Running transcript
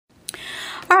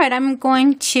All right, I'm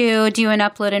going to do an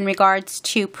upload in regards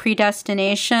to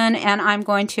predestination, and I'm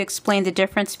going to explain the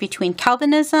difference between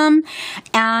Calvinism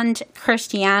and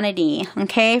Christianity.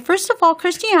 Okay, first of all,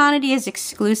 Christianity is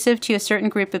exclusive to a certain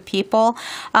group of people.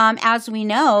 As we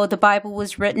know, the Bible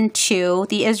was written to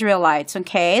the Israelites.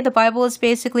 Okay, the Bible is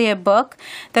basically a book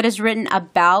that is written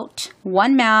about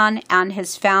one man and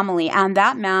his family, and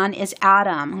that man is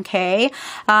Adam. Okay,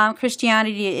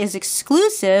 Christianity is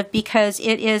exclusive because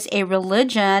it is a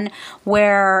religion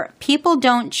where people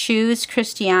don't choose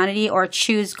Christianity or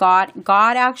choose God.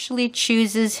 God actually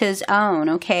chooses his own,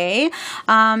 okay?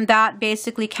 That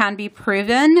basically can be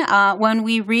proven when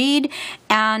we read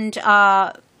and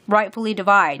rightfully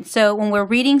divide. So when we're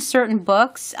reading certain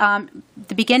books,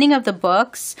 the beginning of the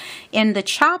books in the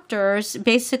chapters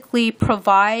basically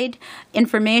provide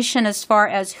information as far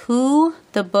as who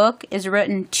the book is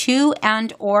written to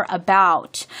and or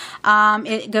about.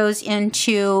 It goes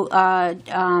into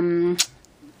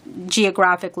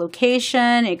geographic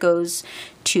location, it goes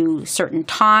to certain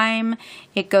time,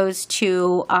 it goes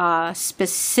to a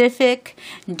specific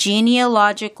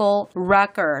genealogical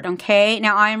record. Okay,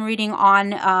 now I'm reading on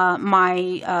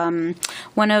my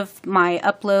one of my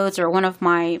uploads or one of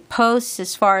my posts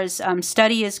as far as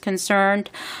study is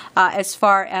concerned, as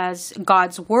far as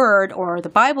God's Word or the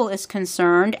Bible is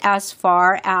concerned, as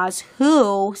far as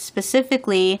who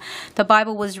specifically the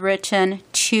Bible was written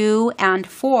to and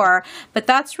for. But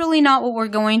that's really not what we're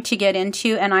going to get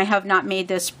into, and I have not made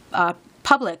this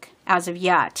public as of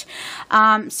yet.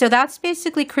 So that's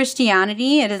basically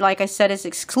Christianity. It is, like I said, is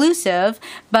exclusive,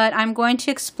 but I'm going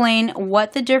to explain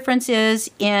what the difference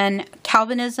is in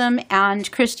Calvinism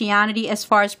and Christianity as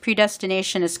far as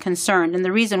predestination is concerned. And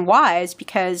the reason why is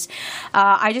because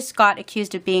I just got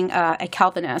accused of being a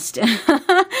Calvinist.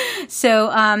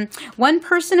 So one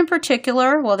person in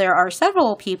particular, well, there are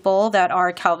several people that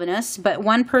are Calvinists, but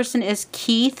one person is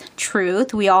Keith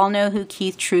Truth. We all know who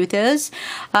Keith Truth is.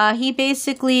 He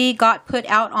basically got put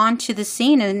out onto the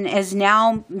scene and is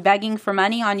now begging for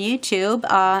money on YouTube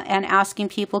and asking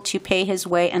people to pay his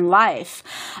way in life.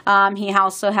 He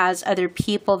also has other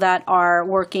people that are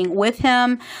working with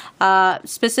him,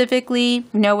 specifically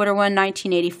Nowhere One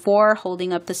 1984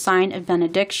 holding up the sign of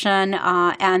benediction,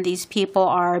 and these people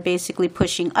are basically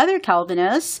pushing other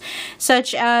Calvinists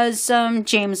such as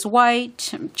James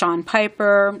White, John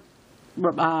Piper,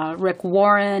 Rick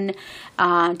Warren,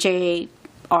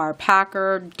 J.R.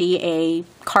 Packer, D.A.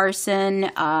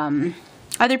 Carson,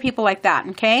 other people like that,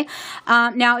 okay?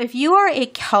 Now, if you are a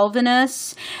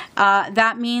Calvinist,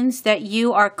 that means that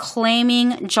you are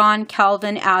claiming John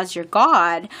Calvin as your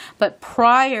God, but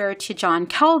prior to John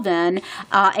Calvin,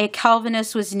 a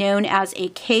Calvinist was known as a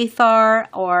Cathar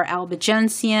or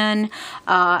Albigensian,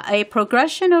 a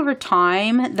progression over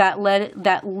time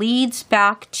that leads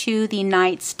back to the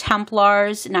Knights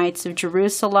Templars, Knights of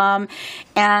Jerusalem,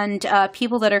 and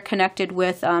people that are connected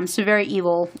with some very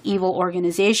evil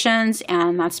organizations,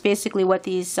 and that's basically what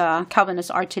these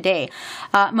Calvinists are today.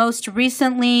 Most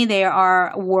recently, they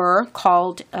were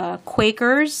called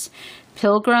Quakers,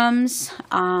 Pilgrims,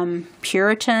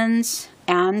 Puritans,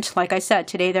 and like I said,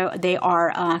 today they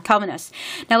are Calvinists.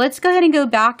 Now let's go ahead and go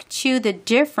back to the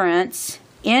difference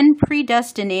in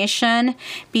predestination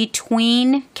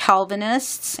between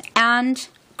Calvinists and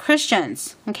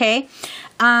Christians. Okay,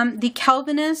 the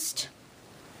Calvinist,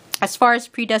 as far as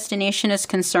predestination is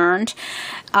concerned,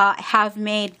 have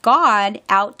made God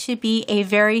out to be a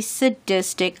very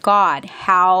sadistic God.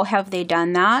 How have they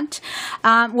done that?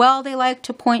 Well, they like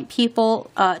to point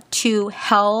people to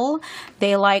hell.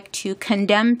 They like to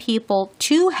condemn people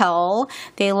to hell.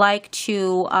 They like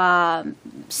to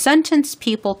sentence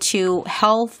people to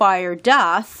hellfire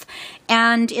death.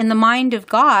 And in the mind of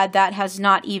God, that has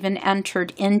not even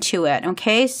entered into it.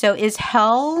 Okay, so is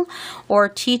hell or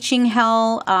teaching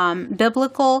hell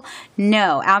biblical?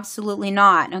 No, absolutely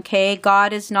not. Okay,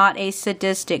 God is not a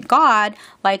sadistic God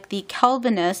like the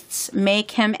Calvinists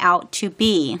make him out to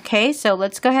be. Okay, so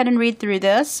let's go ahead and read through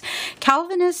this.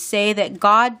 Calvinists say that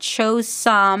God chose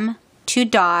some to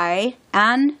die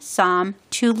and some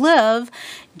to live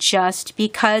just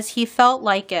because he felt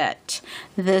like it.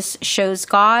 This shows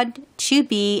God to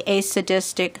be a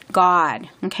sadistic God.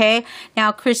 Okay,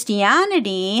 now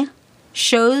Christianity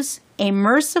shows a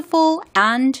merciful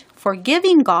and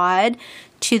forgiving God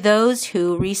to those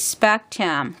who respect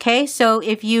him. Okay, so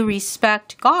if you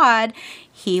respect God,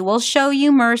 he will show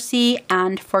you mercy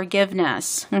and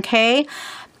forgiveness. Okay,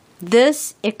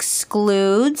 this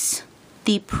excludes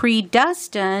the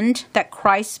predestined that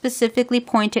Christ specifically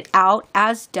pointed out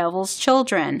as devil's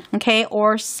children, okay,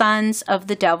 or sons of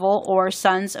the devil or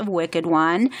sons of wicked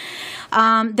one.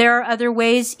 There are other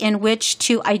ways in which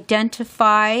to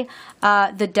identify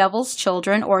the devil's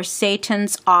children or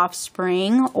Satan's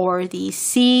offspring or the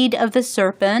seed of the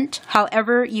serpent,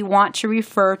 however you want to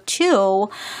refer to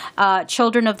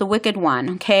children of the wicked one,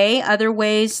 okay? Other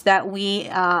ways that we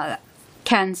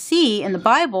can see in the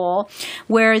Bible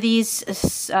where these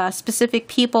specific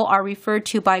people are referred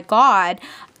to by God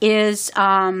is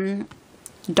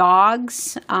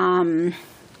dogs,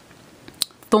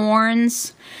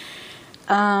 thorns,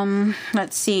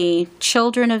 let's see,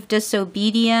 children of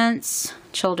disobedience,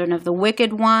 children of the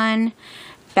wicked one,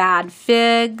 bad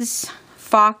figs,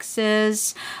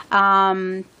 foxes.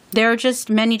 There are just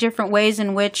many different ways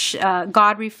in which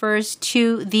God refers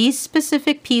to these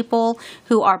specific people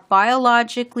who are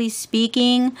biologically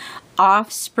speaking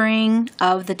offspring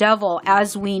of the devil.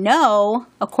 As we know,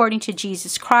 according to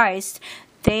Jesus Christ,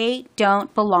 they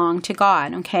don't belong to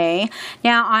God, okay?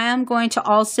 Now, I am going to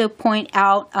also point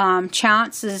out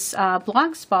Chance's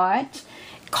blog spot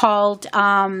called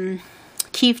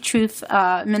Keith Truth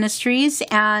Ministries,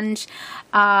 and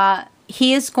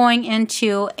he is going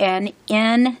into an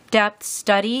in-depth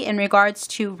study in regards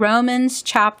to Romans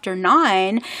chapter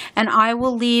 9, and I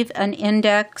will leave an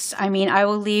I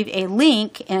will leave a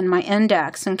link in my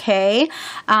index, okay?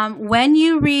 When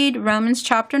you read Romans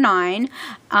chapter 9,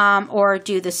 or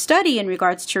do the study in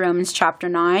regards to Romans chapter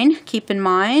 9, keep in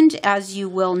mind, as you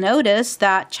will notice,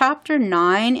 that chapter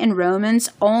 9 in Romans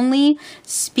only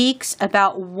speaks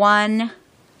about one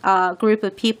group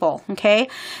of people, okay?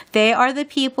 They are the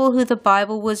people who the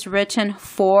Bible was written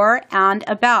for and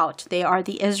about. They are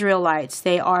the Israelites.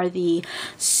 They are the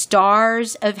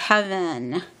stars of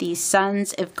heaven, the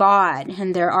sons of God.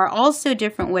 And there are also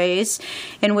different ways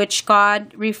in which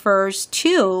God refers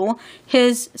to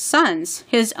his sons,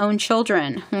 his own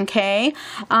children, okay?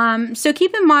 So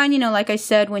keep in mind, like I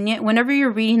said, whenever you're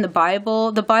reading the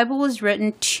Bible was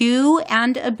written to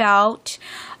and about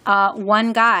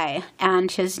one guy,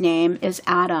 and his name is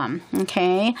Adam,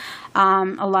 okay?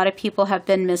 A lot of people have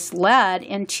been misled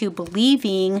into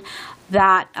believing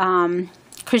that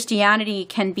Christianity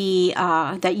can be,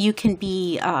 that you can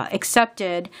be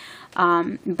accepted,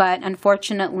 but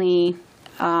unfortunately,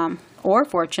 or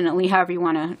fortunately, however you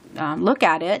want to look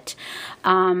at it.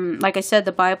 Like I said,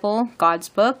 the Bible, God's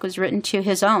book, was written to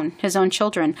his own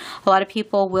children. A lot of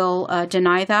people will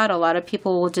deny that. A lot of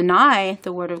people will deny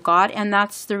the Word of God, and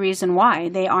that's the reason why.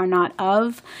 They are not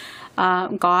of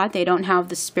God. They don't have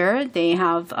the Spirit. They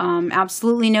have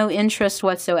absolutely no interest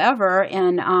whatsoever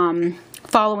in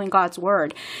following God's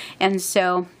Word. And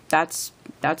so that's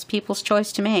people's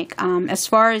choice to make. As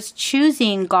far as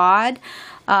choosing God,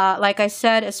 like I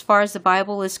said, as far as the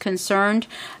Bible is concerned,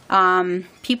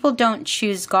 people don't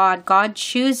choose God. God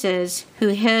chooses who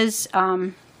his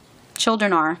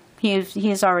children are. He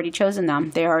has already chosen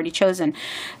them. They are already chosen.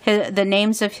 The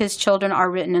names of his children are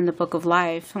written in the book of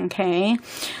life, okay?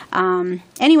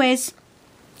 Anyways,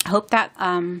 I hope that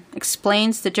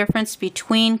explains the difference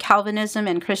between Calvinism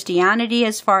and Christianity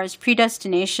as far as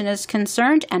predestination is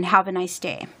concerned, and have a nice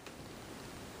day.